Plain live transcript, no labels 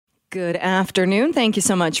Good afternoon. Thank you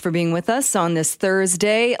so much for being with us on this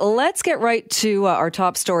Thursday. Let's get right to our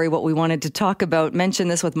top story, what we wanted to talk about. Mentioned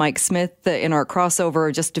this with Mike Smith in our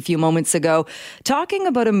crossover just a few moments ago, talking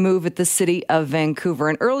about a move at the City of Vancouver.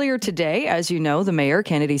 And earlier today, as you know, the Mayor,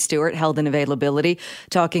 Kennedy Stewart, held an availability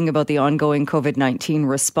talking about the ongoing COVID-19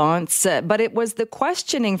 response. But it was the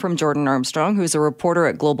questioning from Jordan Armstrong, who's a reporter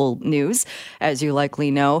at Global News, as you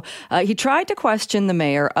likely know. He tried to question the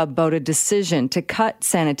Mayor about a decision to cut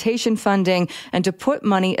sanitation funding and to put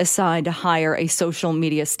money aside to hire a social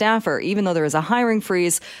media staffer. Even though there is a hiring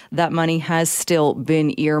freeze, that money has still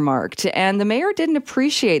been earmarked. And the Mayor didn't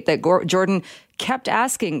appreciate that Jordan kept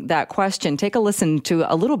asking that question. Take a listen to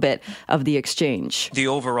a little bit of the exchange. The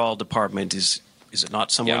overall department, is it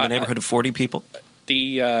not somewhere in the neighborhood of 40 people?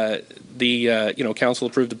 The council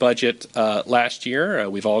approved the budget last year.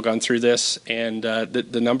 We've all gone through this, and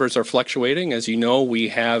the numbers are fluctuating. As you know, we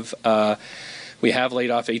have laid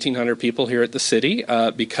off 1,800 people here at the city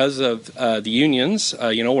because of the unions.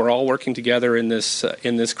 We're all working together in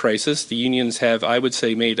this crisis. The unions have, I would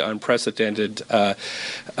say, made unprecedented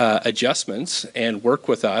adjustments and work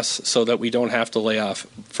with us so that we don't have to lay off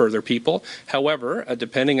further people. However,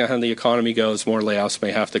 depending on how the economy goes, more layoffs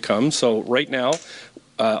may have to come. So right now,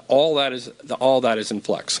 all that is in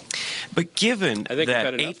flux. But given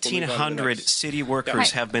that 1,800 city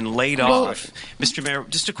workers have been laid off, Mr. Mayor,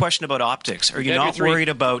 just a question about optics. Are you not worried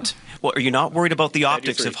about the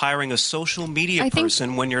optics of hiring a social media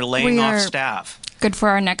person when you're laying off staff? Good for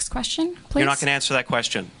our next question, please. You're not going to answer that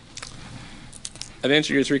question. I've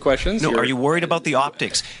answered your three questions. No, are you worried about the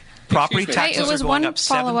optics? Property taxes are going up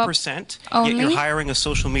 7%, yet you're hiring a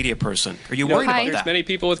social media person. Are you worried about that? There's many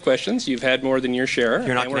people with questions. You've had more than your share.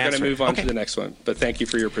 You're not and we're going to move on to the next one. But thank you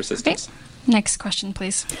for your persistence. Okay. Next question,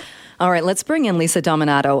 please. All right, let's bring in Lisa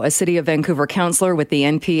Dominato, a City of Vancouver councillor with the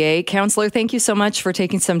NPA. Councillor, thank you so much for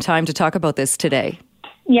taking some time to talk about this today.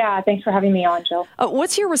 Yeah, thanks for having me on, Jill.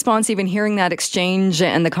 What's your response, even hearing that exchange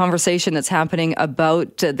and the conversation that's happening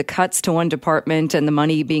about the cuts to one department and the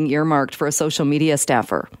money being earmarked for a social media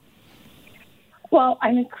staffer? Well,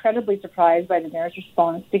 I'm incredibly surprised by the Mayor's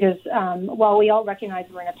response because while we all recognize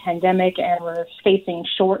we're in a pandemic and we're facing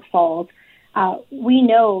shortfalls, we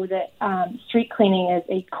know that street cleaning is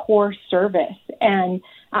a core service, and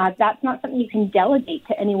that's not something you can delegate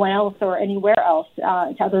to anyone else or anywhere else,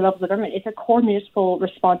 to other levels of government. It's a core municipal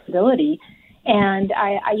responsibility. And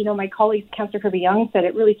my colleague, Councillor Kirby-Young, said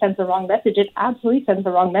it really sends the wrong message. It absolutely sends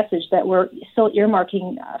the wrong message that we're still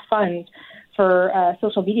earmarking funds for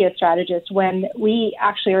social media strategists when we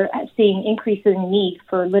actually are seeing increasing need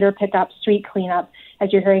for litter pickup, street cleanup,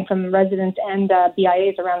 as you're hearing from residents and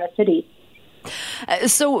BIAs around the city.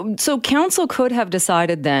 So council could have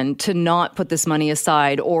decided then to not put this money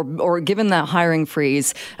aside, or given that hiring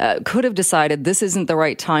freeze, could have decided this isn't the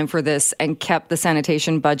right time for this and kept the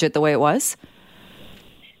sanitation budget the way it was?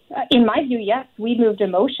 In my view, yes. We moved a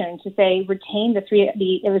motion to say retain it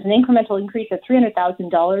was an incremental increase of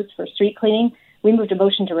 $300,000 for street cleaning. We moved a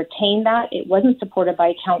motion to retain that. It wasn't supported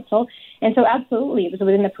by council. And so absolutely, it was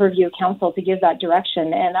within the purview of council to give that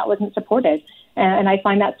direction, and that wasn't supported. And I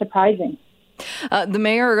find that surprising. The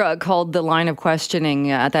Mayor called the line of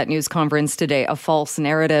questioning at that news conference today a false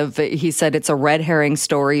narrative. He said it's a red herring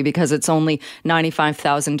story because it's only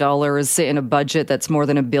 $95,000 in a budget that's more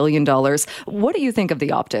than $1 billion. What do you think of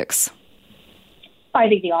the optics? I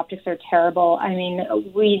think the optics are terrible. I mean,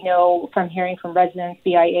 we know from hearing from residents,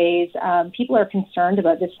 BIAs, people are concerned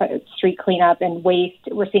about this street cleanup and waste.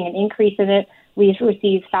 We're seeing an increase in it. We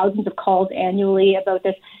receive thousands of calls annually about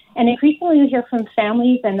this. And increasingly we hear from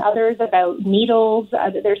families and others about needles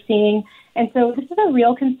that they're seeing. And so this is a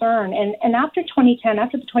real concern. And after the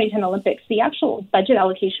 2010 Olympics, the actual budget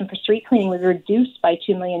allocation for street cleaning was reduced by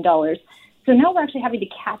 $2 million. So now we're actually having to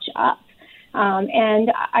catch up.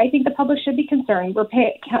 And I think the public should be concerned.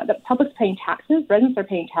 The public's paying taxes, residents are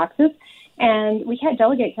paying taxes, and we can't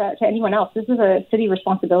delegate to anyone else. This is a city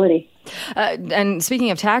responsibility. And speaking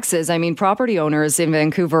of taxes, I mean, property owners in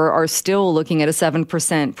Vancouver are still looking at a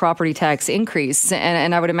 7% property tax increase.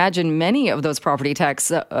 And I would imagine many of those property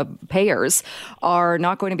tax payers are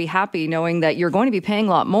not going to be happy knowing that you're going to be paying a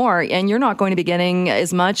lot more and you're not going to be getting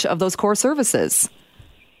as much of those core services.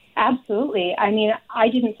 Absolutely. I mean, I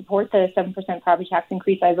didn't support the 7% property tax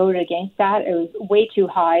increase. I voted against that. It was way too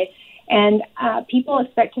high. And people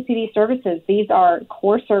expect to see these services. These are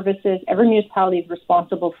core services every municipality is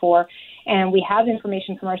responsible for. And we have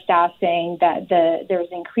information from our staff saying that there's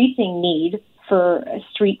increasing need for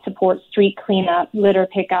street support, street cleanup, litter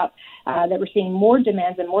pickup, that we're seeing more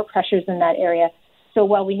demands and more pressures in that area. So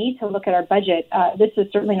while we need to look at our budget, this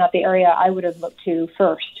is certainly not the area I would have looked to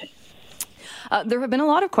first. There have been a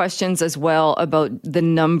lot of questions as well about the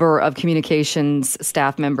number of communications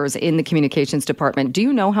staff members in the communications department. Do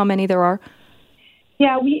you know how many there are?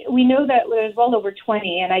 Yeah, we know that there's well over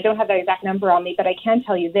 20, and I don't have that exact number on me, but I can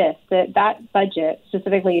tell you this, that budget,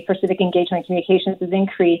 specifically for civic engagement communications, has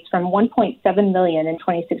increased from $1.7 million in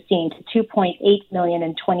 2016 to $2.8 million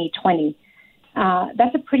in 2020.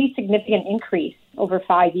 That's a pretty significant increase over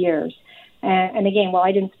 5 years. And again, while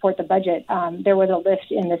I didn't support the budget, there was a lift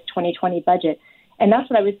in this 2020 budget. And that's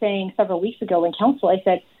what I was saying several weeks ago in council. I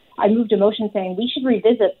said, I moved a motion saying we should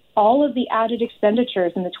revisit all of the added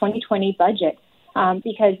expenditures in the 2020 budget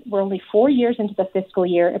because we're only 4 years into the fiscal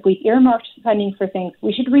year. If we've earmarked funding for things,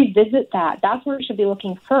 we should revisit that. That's where we should be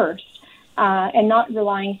looking first and not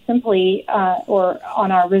relying simply or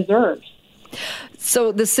on our reserves.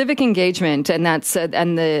 So the civic engagement and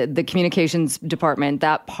the communications department,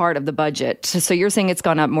 that part of the budget. So you're saying it's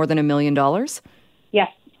gone up more than $1 million? Yes.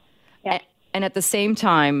 And at the same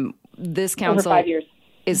time, this council over 5 years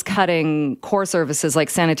is cutting core services like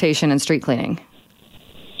sanitation and street cleaning.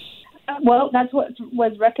 Well, that's what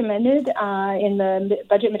was recommended in the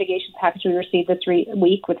budget mitigation package we received this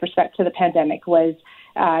week with respect to the pandemic was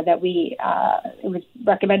that it was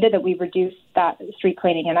recommended that we reduce that street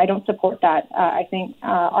cleaning, and I don't support that. I think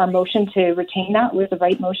our motion to retain that was the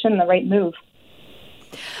right motion, the right move.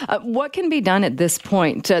 What can be done at this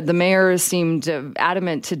point? The mayor seemed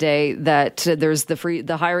adamant today that there's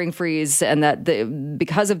the hiring freeze and that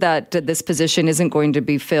because of that, this position isn't going to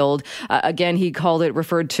be filled. Again, he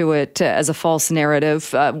referred to it as a false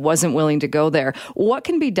narrative, wasn't willing to go there. What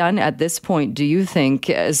can be done at this point, do you think,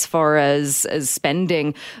 as far as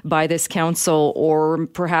spending by this council or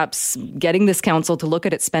perhaps getting this council to look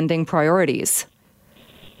at its spending priorities?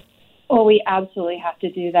 Well, we absolutely have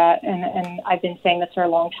to do that. And I've been saying this for a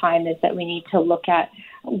long time, is that we need to look at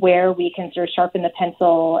where we can sort of sharpen the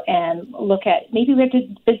pencil and look at maybe we have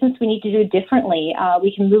business we need to do differently.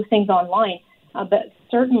 We can move things online, but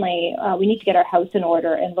certainly we need to get our house in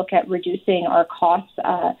order and look at reducing our costs.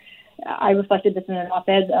 I reflected this in an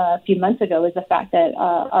op-ed a few months ago, is the fact that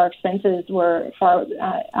our expenses were far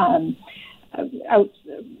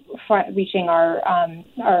reaching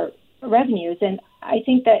our revenues. And I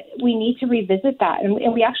think that we need to revisit that.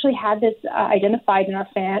 And we actually had this identified in our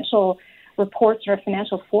financial reports and our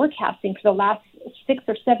financial forecasting for the last 6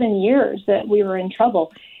 or 7 years that we were in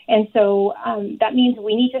trouble. And so that means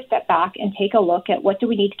we need to step back and take a look at what do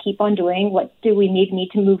we need to keep on doing, what do we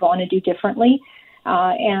need to move on and do differently.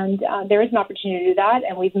 And there is an opportunity to do that,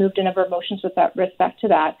 and we've moved a number of motions with that respect to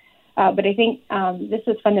that. But I think this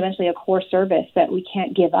is fundamentally a core service that we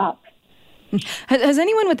can't give up. Has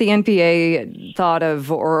anyone with the NPA thought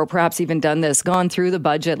of, or perhaps even done this, gone through the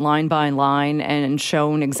budget line by line and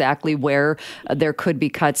shown exactly where there could be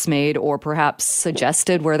cuts made, or perhaps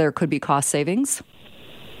suggested where there could be cost savings?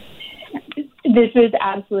 This is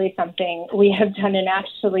absolutely something we have done, and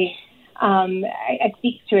actually it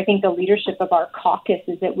speaks to, I think, the leadership of our caucus,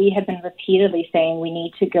 is that we have been repeatedly saying we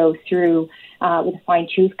need to go through with a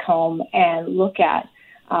fine-tooth comb and look at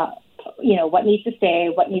what needs to stay,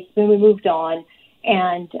 what needs to be moved on.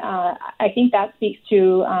 And I think that speaks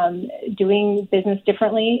to doing business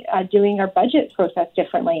differently, doing our budget process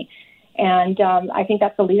differently. And I think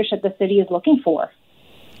that's the leadership the city is looking for.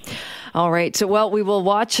 All right. Well, we will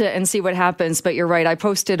watch it and see what happens. But you're right. I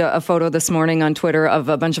posted a photo this morning on Twitter of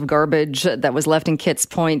a bunch of garbage that was left in Kitts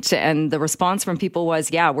Point. And the response from people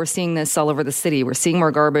was, yeah, we're seeing this all over the city. We're seeing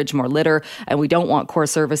more garbage, more litter, and we don't want core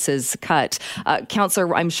services cut.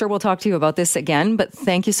 Councillor, I'm sure we'll talk to you about this again. But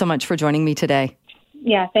thank you so much for joining me today.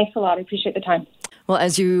 Yeah, thanks a lot. I appreciate the time. Well,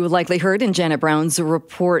 as you likely heard in Janet Brown's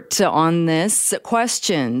report on this,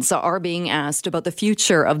 questions are being asked about the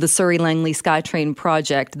future of the Surrey-Langley SkyTrain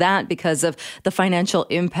project. That because of the financial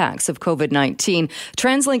impacts of COVID-19.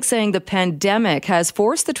 TransLink saying the pandemic has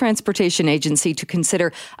forced the Transportation Agency to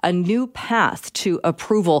consider a new path to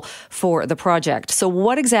approval for the project. So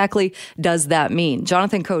what exactly does that mean?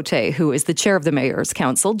 Jonathan Cote, who is the chair of the Mayor's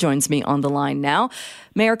Council, joins me on the line now.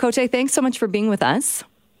 Mayor Cote, thanks so much for being with us.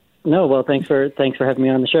 No, well, thanks for having me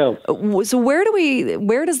on the show. So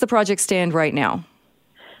where does the project stand right now?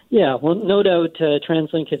 Yeah, well, no doubt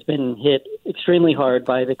TransLink has been hit extremely hard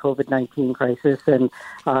by the COVID-19 crisis and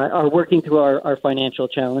are working through our financial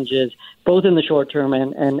challenges, both in the short term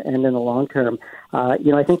and in the long term.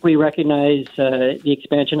 I think we recognize the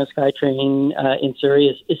expansion of SkyTrain in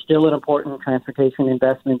Surrey is still an important transportation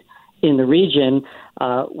investment in the region.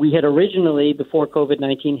 We had originally, before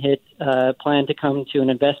COVID-19 hit, planned to come to an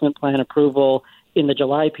investment plan approval in the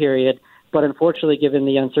July period. But unfortunately, given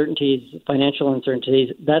the financial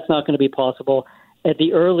uncertainties, that's not going to be possible. at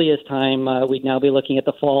the earliest time, we'd now be looking at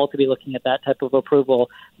the fall to be looking at that type of approval.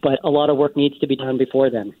 But a lot of work needs to be done before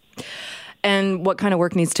then. And what kind of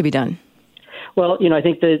work needs to be done? Well, I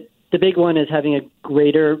think the big one is having a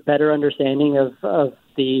better understanding of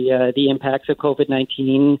the impacts of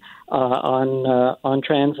COVID-19 on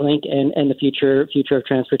TransLink and the future of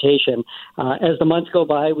transportation. As the months go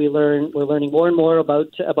by, we're learning more and more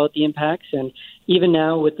about the impacts, and even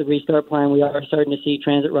now with the restart plan, we are starting to see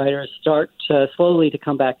transit riders start slowly to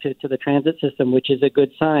come back to the transit system, which is a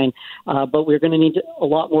good sign. But we're going to need a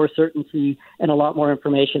lot more certainty and a lot more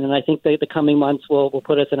information, and I think the coming months will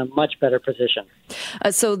put us in a much better position.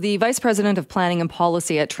 So the Vice President of Planning and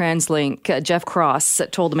Policy at TransLink, Jeff Cross,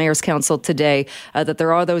 told the Mayor's Council today that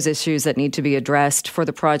there are those issues that need to be addressed for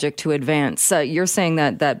the project to advance. You're saying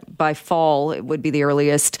that by fall it would be the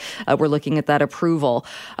earliest we're looking at that approval.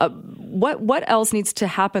 What else needs to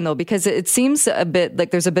happen, though? Because it seems a bit like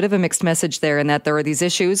there's a bit of a mixed message there in that there are these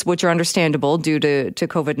issues, which are understandable due to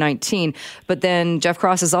COVID-19. But then Jeff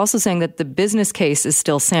Cross is also saying that the business case is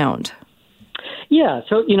still sound. Yeah,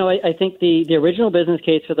 so I think the original business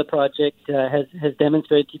case for the project has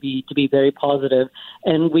demonstrated to be very positive,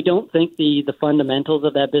 and we don't think the fundamentals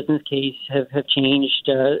of that business case have changed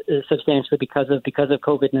substantially because of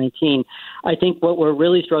COVID-19. I think what we're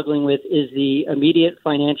really struggling with is the immediate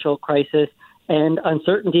financial crisis and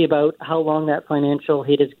uncertainty about how long that financial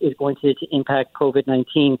hit is going to impact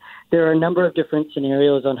COVID-19. There are a number of different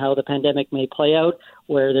scenarios on how the pandemic may play out,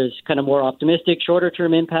 where there's kind of more optimistic,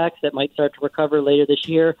 shorter-term impacts that might start to recover later this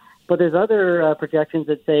year. But there's other projections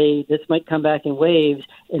that say this might come back in waves,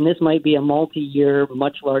 and this might be a multi-year,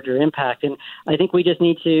 much larger impact. And I think we just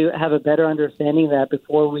need to have a better understanding of that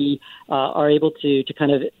before we are able to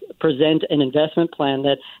kind of present an investment plan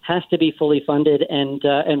that has to be fully funded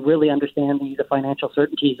and really understand the financial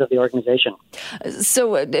certainties of the organization.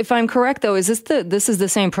 So if I'm correct, though, is this is the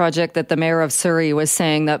same project that the mayor of Surrey was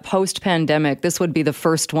saying that post-pandemic, this would be the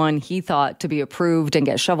first one he thought to be approved and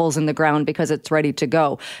get shovels in the ground because it's ready to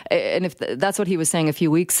go. And if that's what he was saying a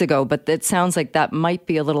few weeks ago, but it sounds like that might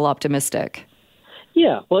be a little optimistic.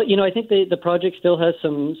 Yeah, well, I think the project still has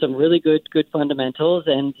some really good fundamentals,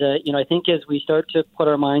 and I think as we start to put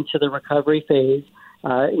our mind to the recovery phase,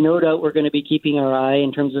 no doubt we're going to be keeping our eye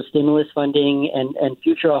in terms of stimulus funding and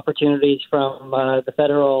future opportunities from the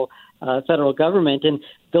federal government, and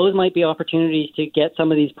those might be opportunities to get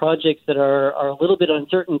some of these projects that are a little bit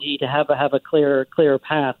uncertainty to have a clearer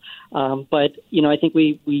path. But I think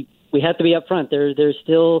we have to be upfront. There's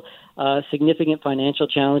still significant financial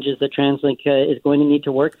challenges that TransLink is going to need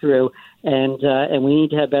to work through, and we need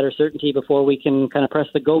to have better certainty before we can kind of press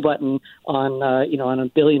the go button on a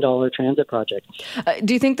 $1 billion transit project.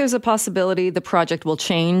 Do you think there's a possibility the project will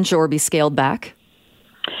change or be scaled back?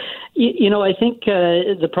 I think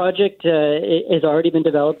the project has already been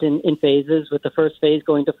developed in phases, with the first phase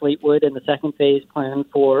going to Fleetwood and the second phase planned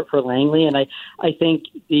for Langley. And I think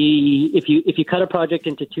if you cut a project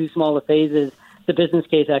into two smaller phases, the business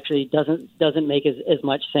case actually doesn't make as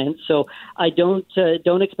much sense. So I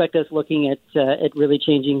don't expect us looking at really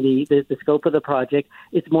changing the scope of the project.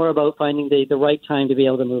 It's more about finding the right time to be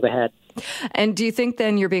able to move ahead. And do you think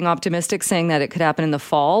then you're being optimistic, saying that it could happen in the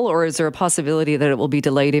fall, or is there a possibility that it will be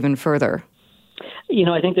delayed even further?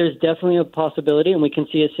 I think there's definitely a possibility, and we can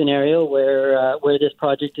see a scenario where this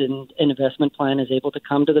project and investment plan is able to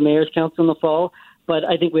come to the Mayor's Council in the fall. But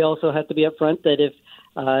I think we also have to be upfront that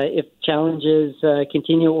if challenges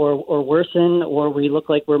continue or worsen, or we look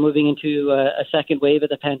like we're moving into a second wave of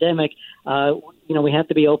the pandemic, we have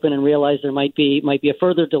to be open and realize there might be a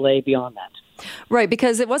further delay beyond that. Right,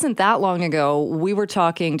 because it wasn't that long ago we were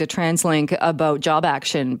talking to TransLink about job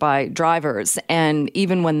action by drivers, and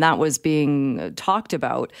even when that was being talked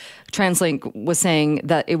about, TransLink was saying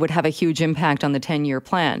that it would have a huge impact on the 10-year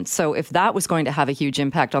plan. So if that was going to have a huge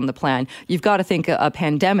impact on the plan, you've got to think a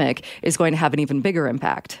pandemic is going to have an even bigger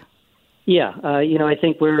impact. Yeah, I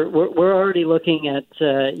think we're already looking at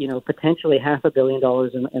potentially $500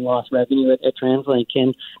 million in lost revenue at TransLink,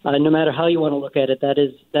 and no matter how you want to look at it, that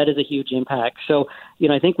is a huge impact. So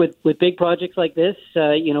I think with big projects like this,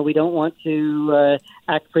 we don't want to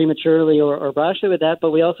act prematurely or rashly with that,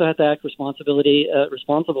 but we also have to act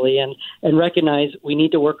responsibly and recognize we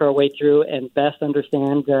need to work our way through and best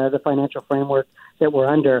understand the financial framework that we're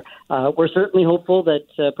under. We're certainly hopeful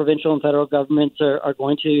that provincial and federal governments are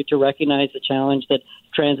going to recognize the challenge that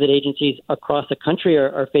transit agencies across the country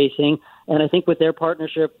are facing. And I think with their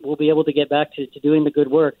partnership, we'll be able to get back to doing the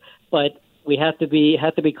good work. But we have to be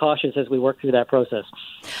cautious as we work through that process.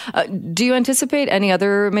 Do you anticipate any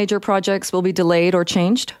other major projects will be delayed or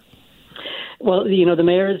changed? Well, the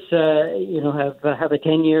mayors, have a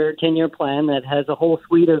 10-year plan that has a whole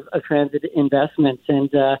suite of transit investments, and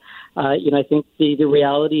I think the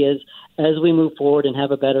reality is, as we move forward and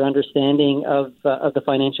have a better understanding of the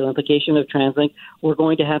financial implication of TransLink, we're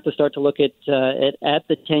going to have to start to look at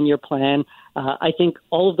the 10-year plan. I think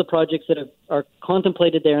all of the projects that are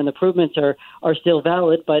contemplated there and the improvements are still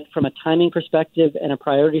valid, but from a timing perspective and a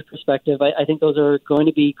priority perspective, I think those are going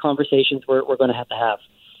to be conversations we're going to have.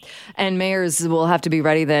 And mayors will have to be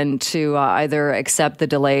ready then to either accept the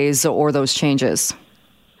delays or those changes.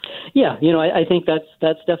 Yeah, I think that's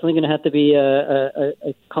definitely going to have to be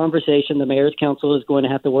a conversation the Mayor's Council is going to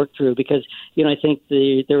have to work through, because, I think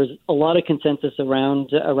there was a lot of consensus around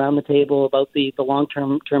the table about the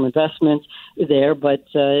long-term investments there, but,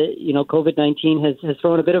 COVID-19 has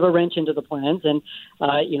thrown a bit of a wrench into the plans, and,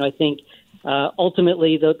 I think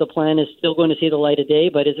ultimately the plan is still going to see the light of day,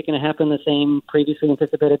 but is it going to happen the same previously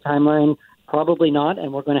anticipated timeline? Probably not,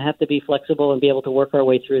 and we're going to have to be flexible and be able to work our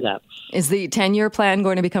way through that. Is the 10-year plan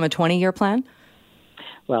going to become a 20-year plan?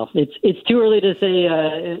 Well, it's too early to say,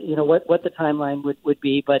 what the timeline would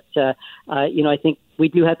be, but I think we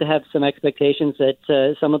do have to have some expectations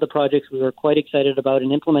that some of the projects we were quite excited about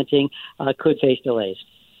and implementing could face delays.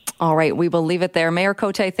 All right, we will leave it there. Mayor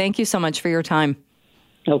Cote, thank you so much for your time.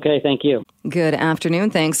 Okay, thank you. Good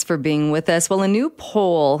afternoon. Thanks for being with us. Well, a new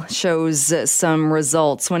poll shows some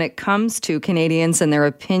results when it comes to Canadians and their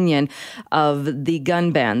opinion of the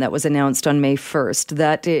gun ban that was announced on May 1st.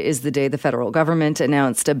 That is the day the federal government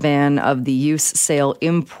announced a ban of the use, sale,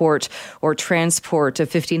 import, or transport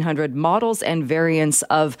of 1,500 models and variants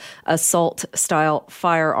of assault-style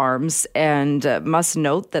firearms. And must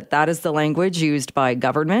note that is the language used by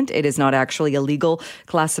government. It is not actually a legal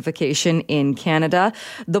classification in Canada.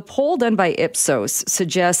 The poll done by Ipsos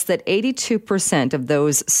suggests that 82% of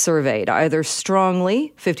those surveyed, either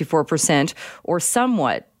strongly, 54%, or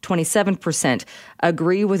somewhat, 27%,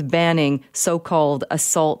 agree with banning so-called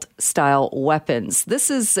assault-style weapons.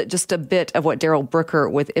 This is just a bit of what Daryl Brooker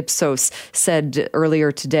with Ipsos said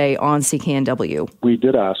earlier today on CKNW. We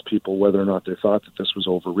did ask people whether or not they thought that this was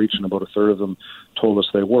overreach, and about a third of them told us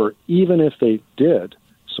they were, even if they did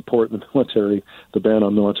support the military, the ban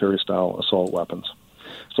on military-style assault weapons.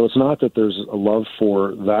 So it's not that there's a love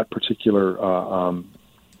for that particular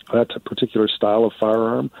style of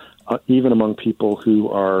firearm, even among people who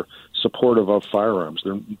are supportive of firearms.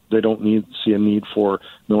 They don't see a need for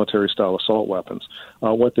military-style assault weapons.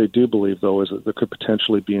 What they do believe, though, is that there could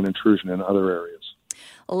potentially be an intrusion in other areas.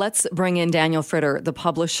 Let's bring in Daniel Fritter, the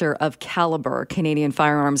publisher of Caliber, Canadian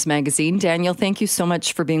Firearms Magazine. Daniel, thank you so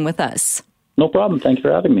much for being with us. No problem. Thanks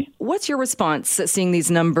for having me. What's your response seeing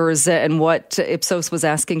these numbers and what Ipsos was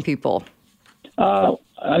asking people?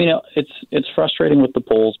 It's frustrating with the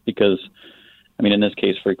polls because, in this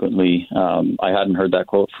case, frequently, I hadn't heard that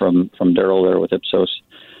quote from Daryl there with Ipsos.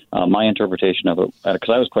 My interpretation of it,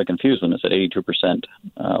 because I was quite confused when it said 82%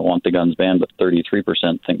 want the guns banned, but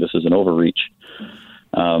 33% think this is an overreach.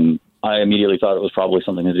 I immediately thought it was probably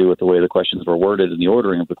something to do with the way the questions were worded and the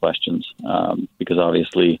ordering of the questions, because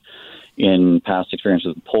obviously in past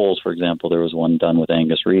experiences with polls, for example, there was one done with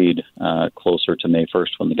Angus Reid closer to May 1st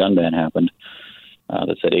when the gun ban happened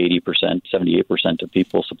that said 80%, 78% of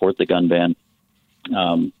people support the gun ban.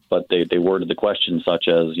 But they worded the question such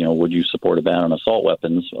as, would you support a ban on assault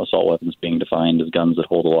weapons being defined as guns that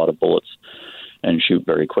hold a lot of bullets and shoot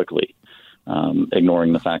very quickly,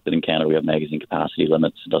 ignoring the fact that in Canada we have magazine capacity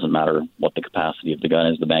limits. It doesn't matter what the capacity of the gun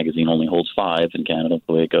is. The magazine only holds 5 in Canada,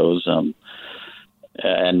 the way it goes.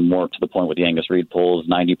 And more to the point with the Angus Reid polls,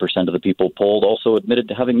 90% of the people polled also admitted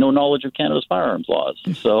to having no knowledge of Canada's firearms laws.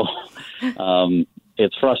 So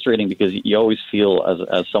it's frustrating because you always feel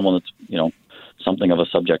as someone that's, something of a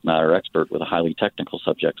subject matter expert with a highly technical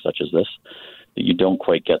subject such as this, that you don't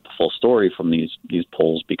quite get the full story from these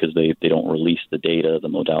polls because they don't release the data, the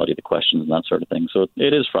modality of the questions, and that sort of thing. So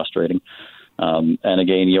it is frustrating. And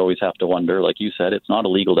again, you always have to wonder, like you said, it's not a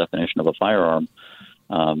legal definition of a firearm.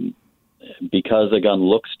 Because a gun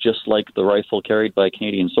looks just like the rifle carried by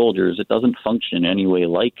Canadian soldiers, it doesn't function in any way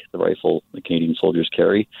like the rifle the Canadian soldiers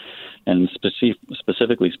carry. And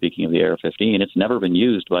specifically speaking of the AR-15, it's never been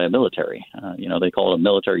used by a military. They call it a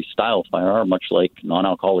military-style firearm, much like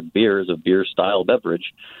non-alcoholic beer is a beer-style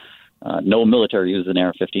beverage. No military uses an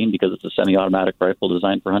AR-15 because it's a semi-automatic rifle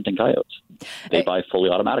designed for hunting coyotes. They buy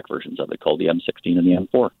fully automatic versions of it called the M16 and the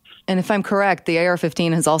M4. And if I'm correct, the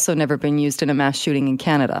AR-15 has also never been used in a mass shooting in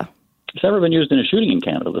Canada. It's never been used in a shooting in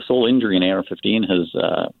Canada. The sole injury an AR-15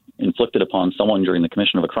 has inflicted upon someone during the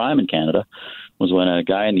commission of a crime in Canada was when a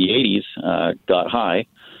guy in the 80s got high,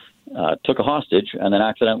 took a hostage, and then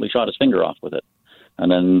accidentally shot his finger off with it.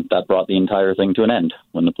 And then that brought the entire thing to an end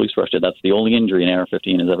when the police rushed it. That's the only injury an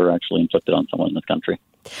AR-15 has ever actually inflicted on someone in this country.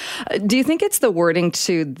 Do you think it's the wording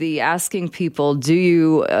to the asking people, do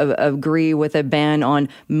you agree with a ban on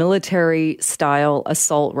military-style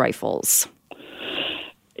assault rifles?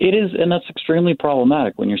 It is, and that's extremely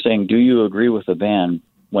problematic when you're saying, do you agree with a ban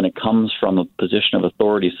when it comes from a position of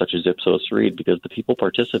authority such as Ipsos Reid, because the people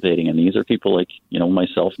participating in these are people like,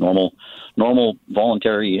 myself, normal,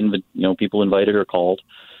 voluntary, people invited or called,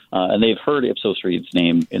 and they've heard Ipsos Reid's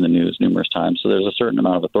name in the news numerous times. So there's a certain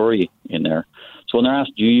amount of authority in there. So when they're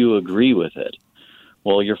asked, do you agree with it?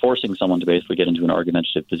 Well, you're forcing someone to basically get into an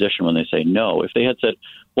argumentative position when they say no. If they had said,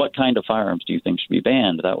 what kind of firearms do you think should be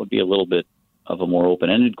banned? That would be a little bit of a more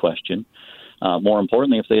open-ended question. More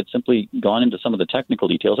importantly, if they had simply gone into some of the technical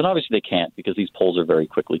details, and obviously they can't because these polls are very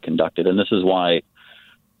quickly conducted, and this is why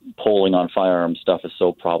polling on firearm stuff is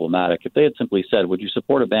so problematic. If they had simply said, would you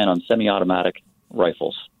support a ban on semi-automatic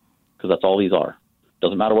rifles? Because that's all these are.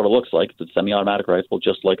 Doesn't matter what it looks like. It's a semi-automatic rifle,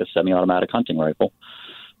 just like a semi-automatic hunting rifle.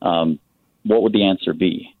 What would the answer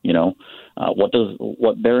be?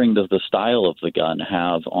 What bearing does the style of the gun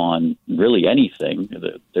have on really anything?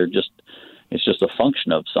 It's just a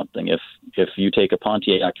function of something. If you take a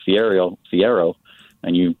Pontiac Fiero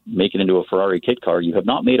and you make it into a Ferrari kit car, you have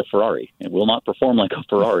not made a Ferrari. It will not perform like a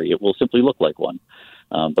Ferrari. It will simply look like one.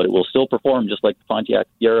 But it will still perform just like the Pontiac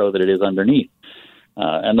Fiero that it is underneath.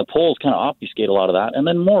 And the polls kind of obfuscate a lot of that. And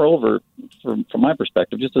then moreover, from my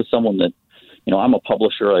perspective, just as someone that, I'm a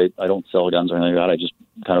publisher, I don't sell guns or anything like that. I just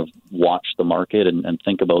kind of watch the market and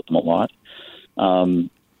think about them a lot. One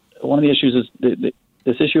of the issues is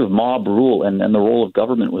this issue of mob rule and the role of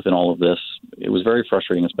government within all of this. It was very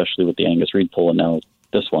frustrating, especially with the Angus Reid poll and now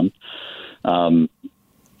this one.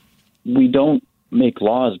 We don't make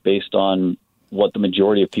laws based on what the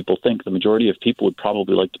majority of people think. The majority of people would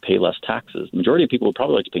probably like to pay less taxes. The majority of people would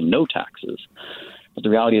probably like to pay no taxes. But the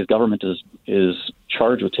reality is government is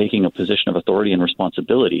charged with taking a position of authority and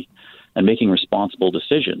responsibility and making responsible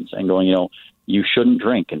decisions and going, you shouldn't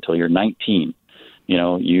drink until you're 19.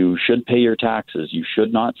 You should pay your taxes. You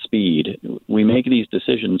should not speed. We make these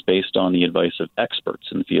decisions based on the advice of experts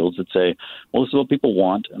in the fields that say, well, this is what people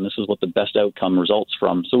want, and this is what the best outcome results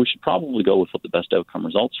from. So we should probably go with what the best outcome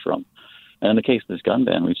results from. And in the case of this gun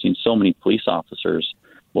ban, we've seen so many police officers,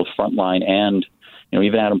 both frontline and,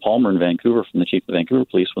 even Adam Palmer in Vancouver from the chief of Vancouver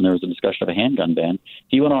Police, when there was a discussion of a handgun ban,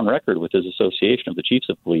 he went on record with his association of the chiefs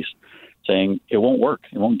of police saying it won't work.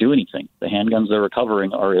 It won't do anything. The handguns they're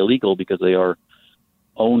recovering are illegal because they are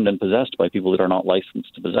owned and possessed by people that are not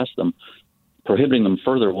licensed to possess them. Prohibiting them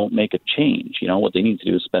further won't make a change. What they need to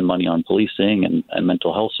do is spend money on policing and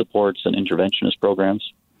mental health supports and interventionist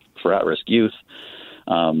programs for at-risk youth.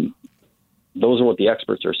 Those are what the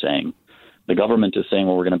experts are saying. The government is saying,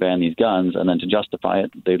 well, we're going to ban these guns, and then to justify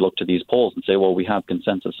it, they look to these polls and say, well, we have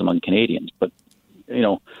consensus among Canadians. But,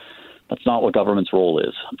 that's not what government's role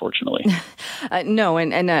is, unfortunately. No,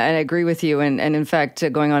 and I agree with you. And in fact,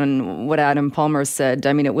 going on what Adam Palmer said,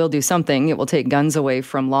 it will do something. It will take guns away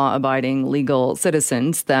from law-abiding legal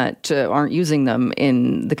citizens that aren't using them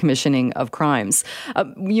in the commissioning of crimes.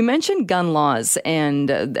 You mentioned gun laws and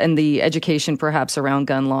the education perhaps around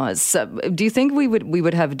gun laws. Do you think we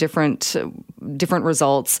would have different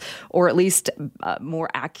results, or at least more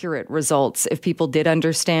accurate results, if people did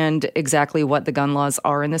understand exactly what the gun laws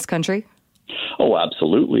are in this country? Oh,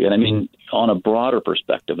 absolutely. And on a broader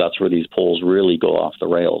perspective, that's where these polls really go off the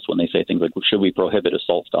rails when they say things like, well, should we prohibit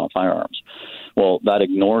assault-style firearms? Well, that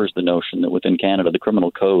ignores the notion that within Canada, the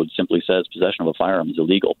criminal code simply says possession of a firearm is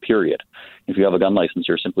illegal, period. If you have a gun license,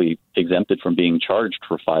 you're simply exempted from being charged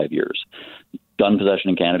for 5 years. Gun possession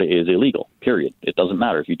in Canada is illegal, period. It doesn't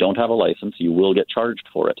matter. If you don't have a license, you will get charged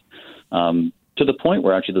for it. To the point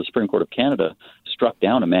where actually the Supreme Court of Canada struck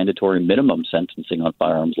down a mandatory minimum sentencing on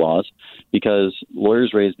firearms laws because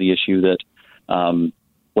lawyers raised the issue that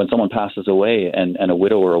when someone passes away and a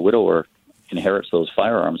widow or a widower inherits those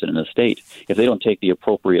firearms in an estate, if they don't take the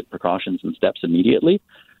appropriate precautions and steps immediately,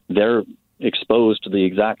 they're exposed to the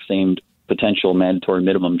exact same potential mandatory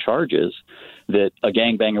minimum charges that a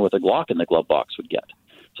gangbanger with a Glock in the glove box would get.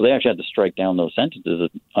 So they actually had to strike down those sentences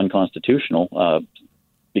as unconstitutional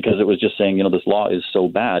because it was just saying, this law is so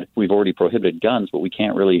bad. We've already prohibited guns, but we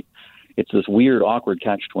can't really. It's this weird, awkward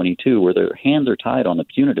catch-22 where their hands are tied on the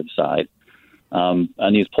punitive side,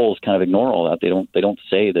 and these polls kind of ignore all that. They don't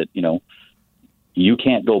say that you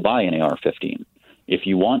can't go buy an AR-15 if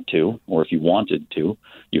you want to, or if you wanted to.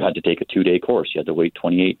 You had to take a 2-day course. You had to wait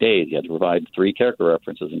 28 days. You had to provide 3 character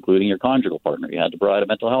references, including your conjugal partner. You had to provide a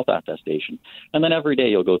mental health attestation, and then every day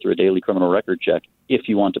you'll go through a daily criminal record check if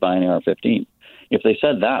you want to buy an AR-15. if they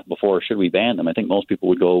said that before, should we ban them? I think most people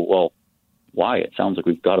would go, well, why? It sounds like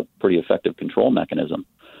we've got a pretty effective control mechanism.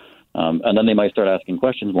 And then they might start asking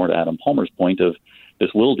questions more to Adam Palmer's point of this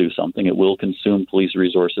will do something. It will consume police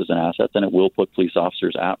resources and assets, and it will put police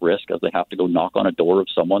officers at risk as they have to go knock on a door of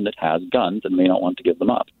someone that has guns and may not want to give them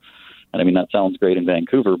up. And I mean, that sounds great in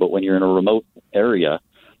Vancouver, but when you're in a remote area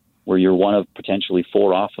where you're one of potentially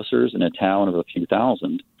 4 officers in a town of a few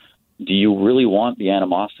thousand, do you really want the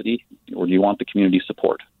animosity or do you want the community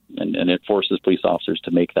support? And it forces police officers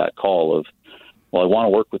to make that call of, well, I want to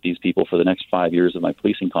work with these people for the next 5 years of my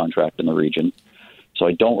policing contract in the region, so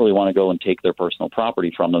I don't really want to go and take their personal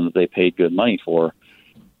property from them that they paid good money for.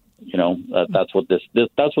 You know, that's what this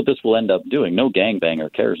will end up doing. No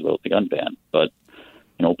gangbanger cares about the gun ban, but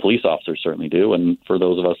you know, police officers certainly do. And for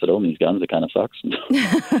those of us that own these guns, it kind of sucks.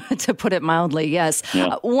 To put it mildly, yes.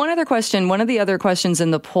 Yeah. One other question. One of the other questions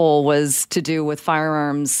in the poll was to do with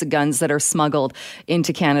firearms, guns that are smuggled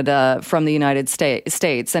into Canada from the United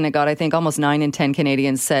States. And it got, I think, almost 9 in 10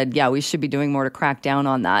 Canadians said, yeah, we should be doing more to crack down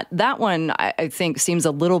on that. That one, I think, seems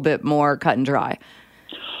a little bit more cut and dry.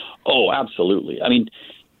 Oh, absolutely. I mean,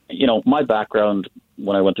 you know, my background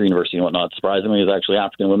when I went through university and whatnot, surprisingly, is actually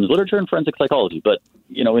African women's literature and forensic psychology. But,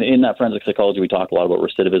 you know, in that forensic psychology, we talk a lot about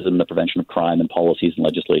recidivism, the prevention of crime, and policies and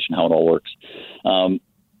legislation, how it all works.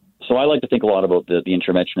 So I like to think a lot about the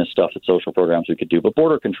interventionist stuff, the social programs we could do. But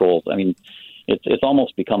border controls, I mean, it's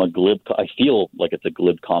almost become a glib. I feel like it's a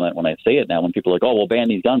glib comment when I say it now. When people are like, "Oh, we'll ban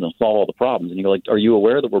these guns and solve all the problems," and you go like, "Are you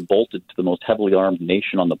aware that we're bolted to the most heavily armed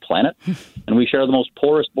nation on the planet, and we share the most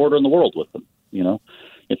porous border in the world with them?" You know,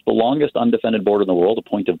 it's the longest undefended border in the world, a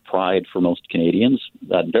point of pride for most Canadians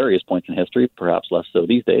at various points in history, perhaps less so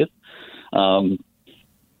these days.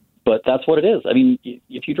 But that's what it is. I mean,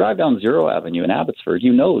 if you drive down Zero Avenue in Abbotsford,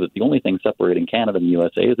 you know that the only thing separating Canada and the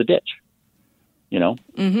USA is a ditch. You know,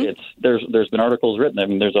 there's been articles written. I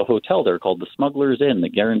mean, there's a hotel there called the Smuggler's Inn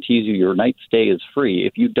that guarantees you your night stay is free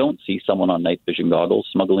if you don't see someone on night vision goggles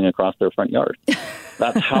smuggling across their front yard.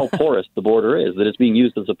 That's how porous the border is, that it's being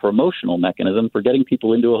used as a promotional mechanism for getting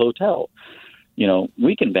people into a hotel. You know,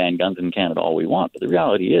 we can ban guns in Canada all we want, but the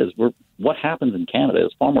reality is what happens in Canada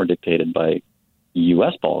is far more dictated by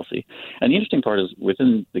U.S. policy. And the interesting part is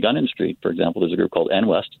within the gun industry, for example, there's a group called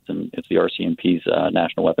NWest, it's the RCMP's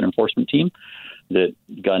National Weapon Enforcement Team that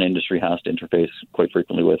gun industry has to interface quite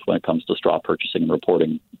frequently with when it comes to straw purchasing and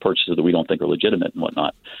reporting purchases that we don't think are legitimate and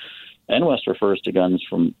whatnot. NWest refers to guns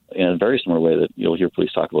in a very similar way that you'll hear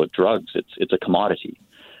police talk about drugs. It's a commodity.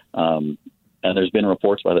 And there's been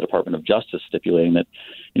reports by the Department of Justice stipulating that,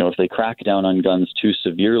 you know, if they crack down on guns too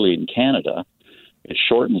severely in Canada, it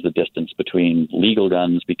shortens the distance between legal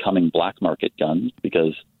guns becoming black market guns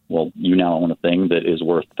because, well, you now own a thing that is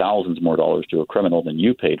worth thousands more dollars to a criminal than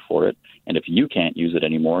you paid for it. And if you can't use it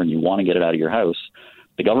anymore and you want to get it out of your house,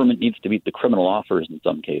 the government needs to beat the criminal offers in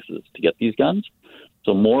some cases to get these guns.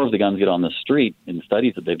 So more of the guns get on the street in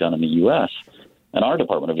studies that they've done in the U.S. And our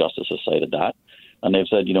Department of Justice has cited that. And they've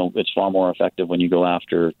said, you know, it's far more effective when you go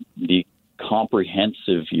after the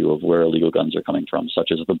comprehensive view of where illegal guns are coming from,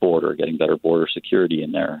 such as the border, getting better border security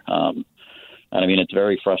in there. And I mean, it's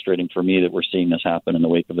very frustrating for me that we're seeing this happen in the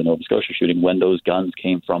wake of the Nova Scotia shooting when those guns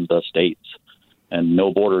came from the States. And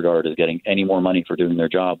no border guard is getting any more money for doing their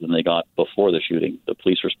job than they got before the shooting. The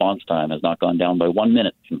police response time has not gone down by 1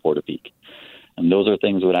 minute in Port-au-Peak. And those are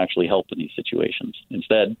things that would actually help in these situations.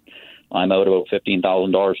 Instead, I'm out about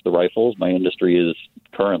 $15,000 for the rifles. My industry is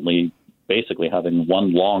currently basically having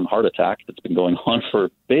one long heart attack that's been going on for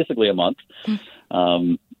basically a month.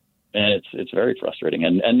 And it's very frustrating.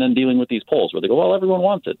 And then dealing with these polls where they go, well, everyone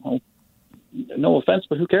wants it. Well, no offense,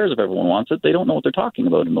 but who cares if everyone wants it? They don't know what they're talking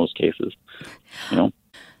about in most cases, you know?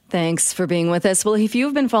 Thanks for being with us. Well, if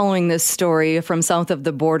you've been following this story from south of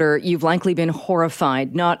the border, you've likely been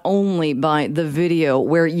horrified, not only by the video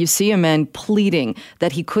where you see a man pleading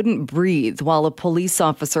that he couldn't breathe while a police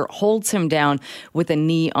officer holds him down with a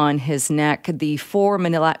knee on his neck. The 4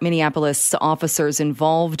 Minneapolis officers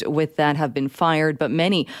involved with that have been fired, but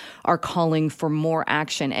many are calling for more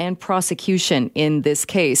action and prosecution in this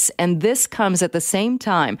case. And this comes at the same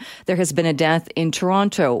time there has been a death in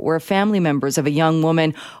Toronto where family members of a young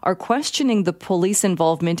woman are questioning the police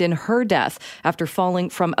involvement in her death after falling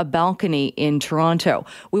from a balcony in Toronto.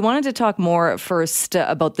 We wanted to talk more first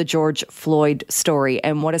about the George Floyd story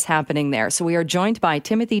and what is happening there. So we are joined by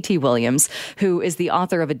Timothy T. Williams, who is the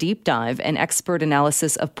author of A Deep Dive, an expert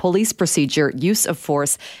analysis of police procedure, use of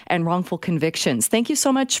force, and wrongful convictions. Thank you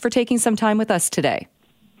so much for taking some time with us today.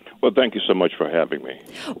 Well, thank you so much for having me.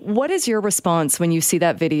 What is your response when you see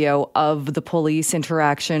that video of the police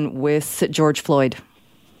interaction with George Floyd?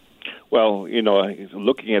 Well,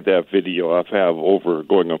 looking at that video, I've have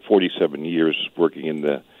going on 47 years working in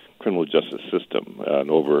the criminal justice system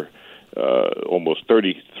and over almost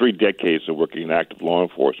 33 decades of working in active law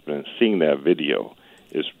enforcement, and seeing that video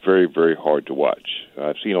is very, very hard to watch.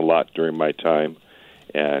 I've seen a lot during my time,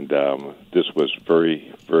 and this was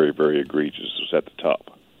very, very, very egregious. It was at the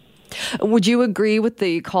top. Would you agree with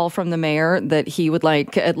the call from the mayor that he would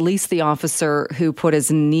like at least the officer who put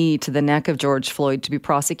his knee to the neck of George Floyd to be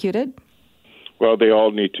prosecuted? Well, they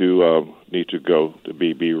all need to go to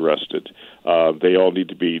be arrested. They all need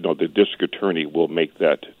to be. The district attorney will make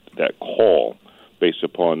that call based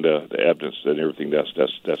upon the evidence and everything that's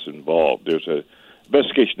involved. There's a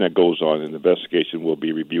investigation that goes on, and the investigation will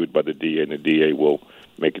be reviewed by the DA, and the DA will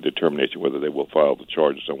make a determination whether they will file the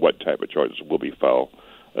charges and what type of charges will be filed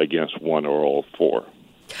against one or all four.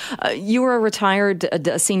 You were a retired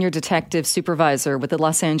senior detective supervisor with the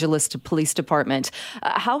Los Angeles Police Department.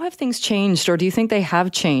 How have things changed, or do you think they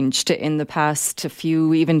have changed in the past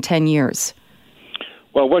few, even 10 years?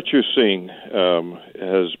 Well, what you're seeing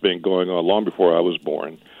has been going on long before I was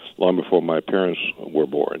born, long before my parents were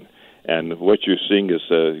born. And what you're seeing is,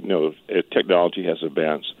 technology has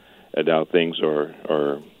advanced, and now things are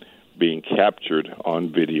being captured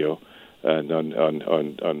on video and on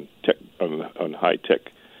high tech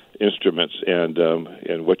instruments, and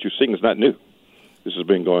what you're seeing is not new. This has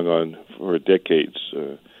been going on for decades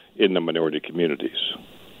in the minority communities.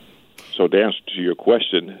 So, to answer to your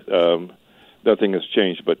question, nothing has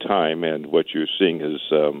changed but time, and what you're seeing is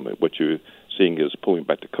pulling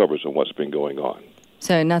back the covers on what's been going on.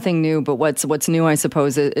 So nothing new, but what's new, I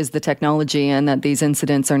suppose, is the technology, and that these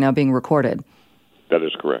incidents are now being recorded. That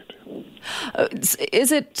is correct.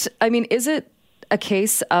 Is it a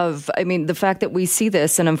case of, the fact that we see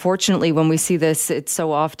this, and unfortunately when we see this, it's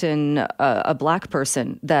so often a black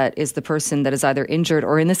person that is the person that is either injured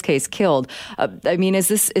or in this case killed. Is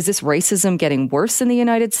this racism getting worse in the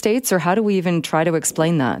United States, or how do we even try to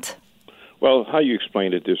explain that? Well, how you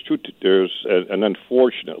explain it, and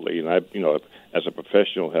unfortunately, and as a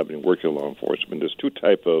professional having worked in law enforcement, there's two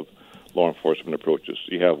types of law enforcement approaches.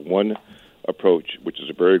 You have one approach, which is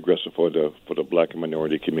very aggressive for the black and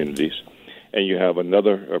minority communities, and you have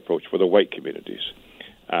another approach for the white communities.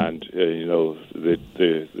 And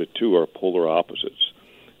the two are polar opposites.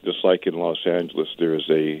 Just like in Los Angeles, there is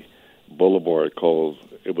a boulevard called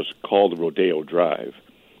Rodeo Drive,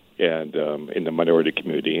 and in the minority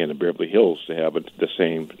community, and in Beverly Hills, they have the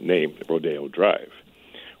same name, Rodeo Drive.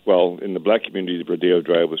 Well, in the black community, Rodeo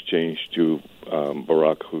Drive was changed to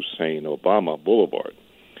Barack Hussein Obama Boulevard.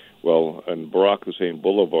 Well, in Barack Hussein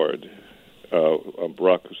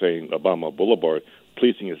Obama Boulevard,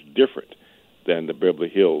 policing is different than the Beverly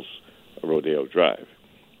Hills Rodeo Drive.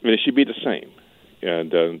 It should be the same,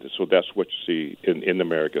 and so that's what you see in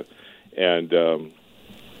America. And the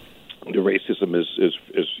racism is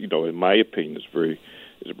in my opinion, is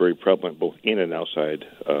very prevalent both in and outside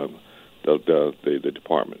the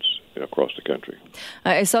departments across the country.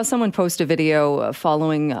 I saw someone post a video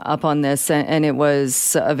following up on this, and it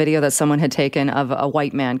was a video that someone had taken of a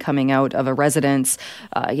white man coming out of a residence.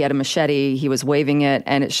 He had a machete, he was waving it,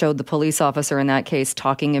 and it showed the police officer in that case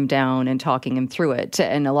talking him down and talking him through it.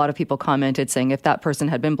 And a lot of people commented saying if that person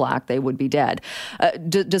had been black, they would be dead.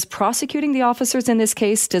 Does prosecuting the officers in this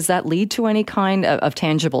case, does that lead to any kind of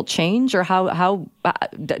tangible change, or how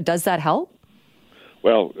does that help?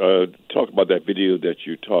 Well, talk about that video that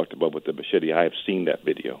you talked about with the machete. I have seen that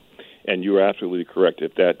video, and you are absolutely correct.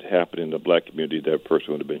 If that happened in the black community, that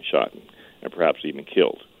person would have been shot and perhaps even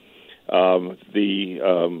killed.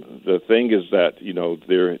 The thing is that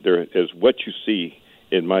there is what you see,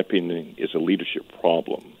 in my opinion, is a leadership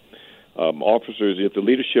problem. Officers, if the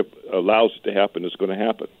leadership allows it to happen, it's going to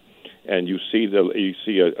happen, and you see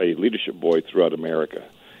a leadership void throughout America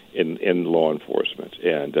in law enforcement,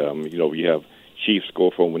 and you have chiefs go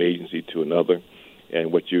from one agency to another,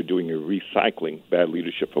 and what you're doing, you're recycling bad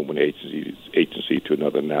leadership from one agency to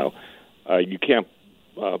another. Now, you can't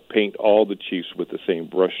paint all the chiefs with the same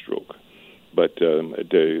brushstroke, but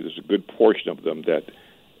there's a good portion of them that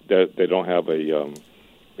they don't have a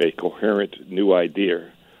coherent new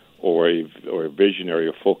idea or a visionary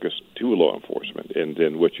or focus to law enforcement, and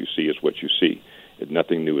then what you see is what you see, and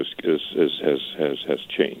nothing new has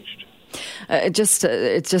changed. It just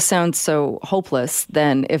sounds so hopeless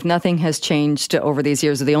then if nothing has changed over these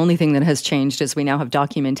years, or the only thing that has changed is we now have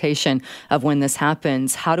documentation of when this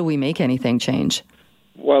happens. How do we make anything change?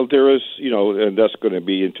 Well, there is, and that's going to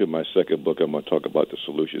be into my second book. I'm going to talk about the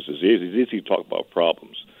solutions. It's easy to talk about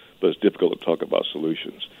problems, but it's difficult to talk about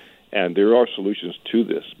solutions. And there are solutions to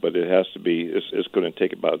this, but it has to be, it's going to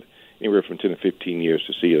take about anywhere from 10 to 15 years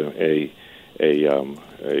to see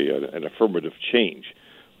an affirmative change.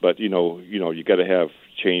 But you got to have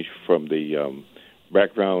change from the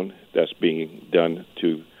background that's being done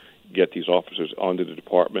to get these officers onto the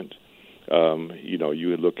department. You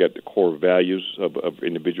would look at the core values of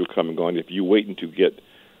individual coming on. If you waiting to get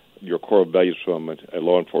your core values from a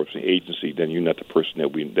law enforcement agency, then you're not the person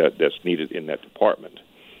that's needed in that department.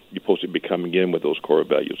 You're supposed to be coming in with those core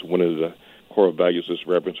values. One of the core values is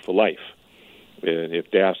reverence for life. And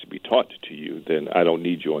if that has to be taught to you, then I don't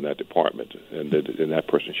need you in that department, and that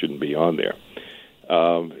person shouldn't be on there.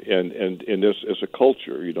 And there's a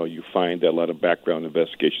culture. You find that a lot of background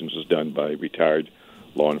investigations is done by retired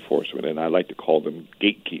law enforcement, and I like to call them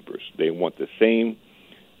gatekeepers. They want the same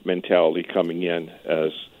mentality coming in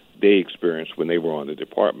as they experienced when they were on the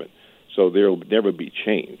department. So there will never be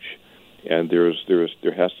change, and there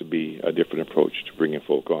has to be a different approach to bringing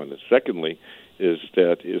folk on. And secondly, is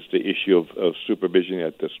the issue of supervision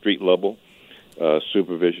at the street level,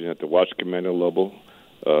 supervision at the watch commander level,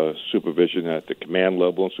 supervision at the command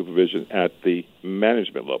level, and supervision at the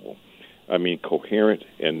management level. I mean, coherent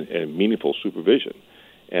and meaningful supervision.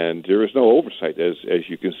 And there is no oversight, as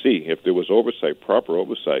you can see. If there was oversight, proper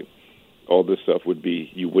oversight, all this stuff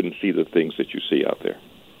you wouldn't see the things that you see out there.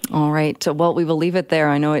 All right. Well, we will leave it there.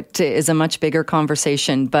 I know it is a much bigger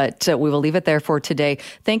conversation, but we will leave it there for today.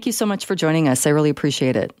 Thank you so much for joining us. I really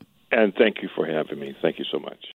appreciate it. And thank you for having me. Thank you so much.